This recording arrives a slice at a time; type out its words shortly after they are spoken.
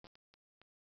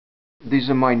These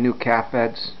are my new cat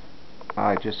beds.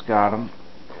 I just got them.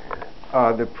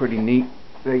 They're pretty neat.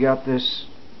 They got this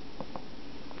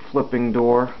flipping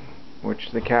door, which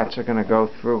the cats are going to go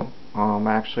through.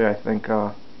 Actually, I think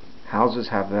houses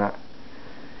have that.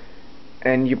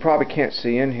 And you probably can't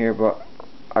see in here, but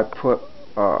I put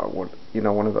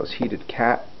one of those heated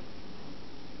cat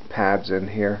pads in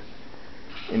here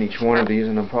in each one of these,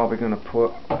 and I'm probably going to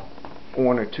put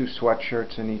 1 or 2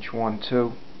 sweatshirts in each one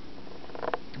too.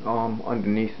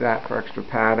 Underneath that for extra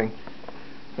padding.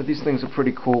 But these things are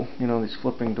pretty cool, these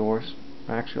flipping doors.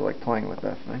 I actually like playing with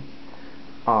that thing.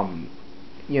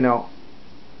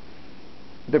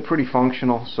 They're pretty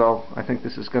functional, so I think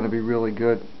this is going to be really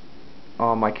good.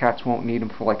 My cats won't need them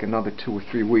for like another 2 or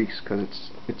 3 weeks because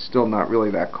it's still not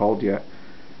really that cold yet.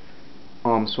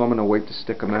 So I'm going to wait to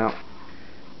stick them out.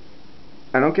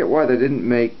 I don't get why they didn't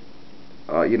make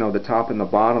the top and the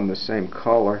bottom the same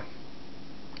color.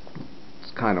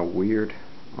 It's kind of weird.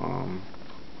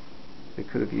 They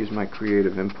could have used my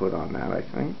creative input on that, I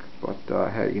think. But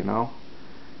hey,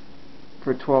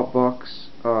 for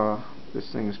 $12,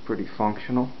 this thing is pretty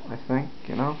functional, I think.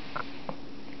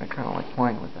 I kind of like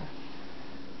playing with that.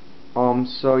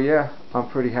 So yeah, I'm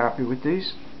pretty happy with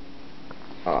these.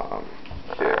 Yeah,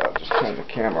 I'll just turn the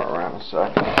camera around a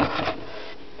second.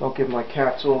 Don't give my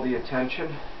cats all the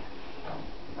attention.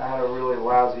 I had a really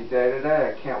lousy day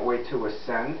today. I can't wait to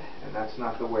ascend, and that's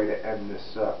not the way to end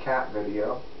this cat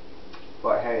video.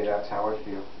 But hey, that's how I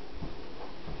feel.